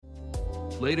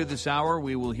Later this hour,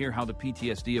 we will hear how the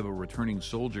PTSD of a returning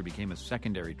soldier became a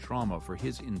secondary trauma for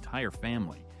his entire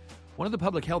family. One of the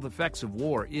public health effects of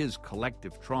war is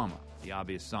collective trauma, the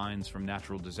obvious signs from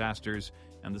natural disasters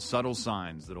and the subtle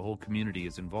signs that a whole community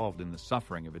is involved in the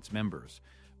suffering of its members.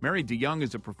 Mary DeYoung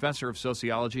is a professor of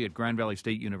sociology at Grand Valley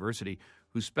State University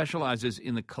who specializes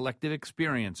in the collective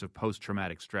experience of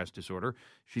post-traumatic stress disorder.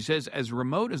 She says as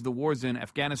remote as the wars in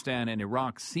Afghanistan and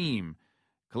Iraq seem,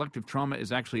 collective trauma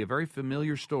is actually a very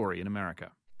familiar story in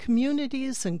America.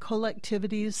 Communities and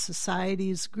collectivities,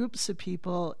 societies, groups of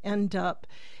people end up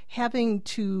having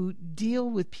to deal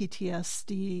with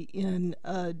PTSD in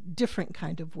a different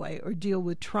kind of way or deal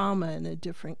with trauma in a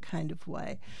different kind of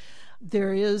way.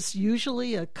 There is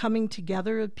usually a coming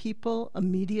together of people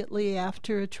immediately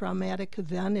after a traumatic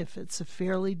event, if it's a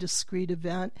fairly discrete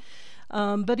event.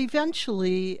 But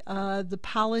eventually, the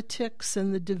politics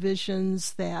and the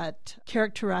divisions that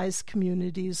characterize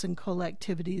communities and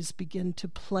collectivities begin to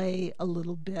play a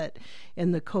little bit,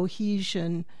 and the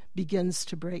cohesion begins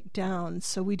to break down.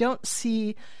 So we don't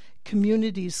see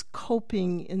communities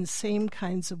coping in the same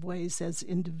kinds of ways as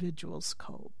individuals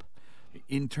cope.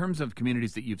 In terms of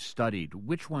communities that you've studied,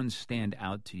 which ones stand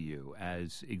out to you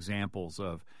as examples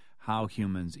of how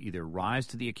humans either rise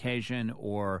to the occasion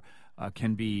or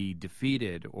can be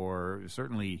defeated or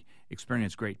certainly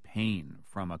experience great pain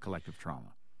from a collective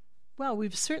trauma? Well,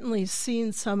 we've certainly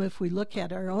seen some if we look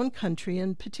at our own country,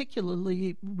 and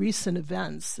particularly recent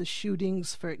events, the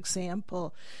shootings, for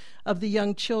example, of the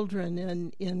young children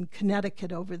in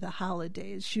Connecticut over the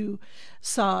holidays. You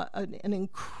saw an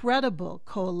incredible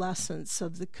coalescence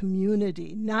of the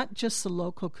community, not just the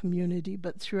local community,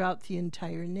 but throughout the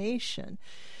entire nation.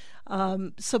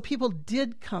 So people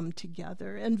did come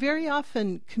together, and very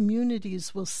often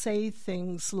communities will say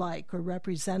things like, or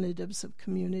representatives of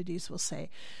communities will say,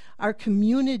 our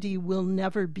community will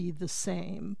never be the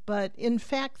same. But in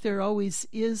fact, there always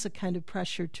is a kind of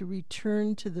pressure to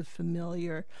return to the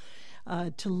familiar,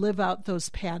 to live out those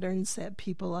patterns that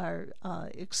people are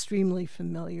extremely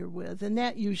familiar with. And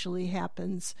that usually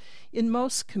happens in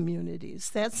most communities.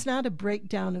 That's not a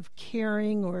breakdown of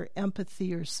caring or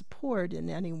empathy or support in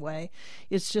any way.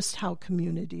 It's just how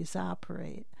communities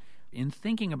operate. In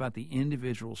thinking about the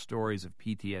individual stories of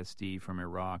PTSD from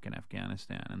Iraq and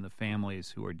Afghanistan and the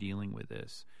families who are dealing with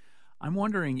this, I'm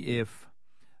wondering if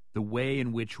the way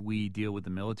in which we deal with the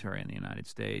military in the United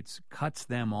States cuts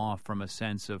them off from a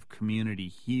sense of community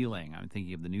healing. I'm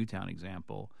thinking of the Newtown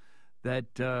example,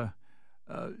 that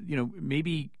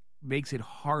maybe makes it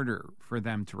harder for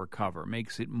them to recover,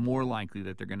 makes it more likely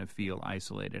that they're going to feel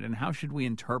isolated. And how should we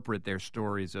interpret their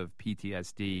stories of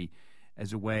PTSD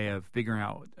as a way of figuring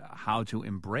out how to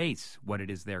embrace what it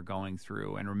is they're going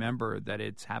through and remember that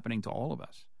it's happening to all of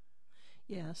us?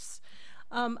 Yes.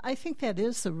 I think that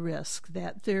is a risk,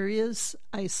 that there is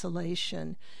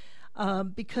isolation,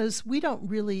 because we don't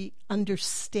really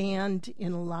understand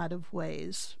in a lot of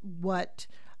ways what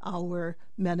our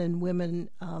men and women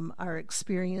are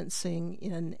experiencing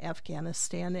in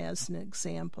Afghanistan, as an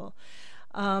example.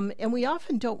 And we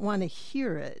often don't want to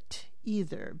hear it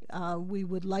either. We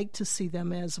would like to see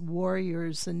them as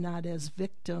warriors and not as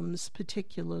victims,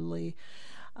 particularly.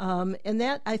 And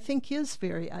that, I think, is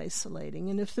very isolating.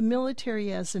 And if the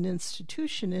military as an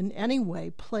institution in any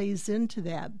way plays into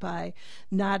that by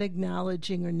not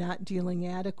acknowledging or not dealing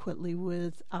adequately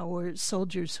with our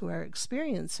soldiers who are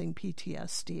experiencing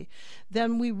PTSD,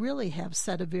 then we really have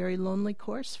set a very lonely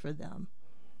course for them.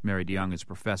 Mary DeYoung is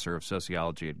professor of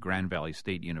sociology at Grand Valley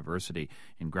State University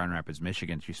in Grand Rapids,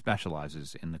 Michigan. She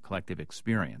specializes in the collective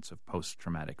experience of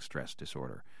post-traumatic stress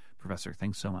disorder. Professor,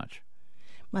 thanks so much.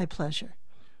 My pleasure.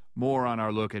 More on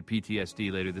our look at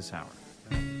PTSD later this hour.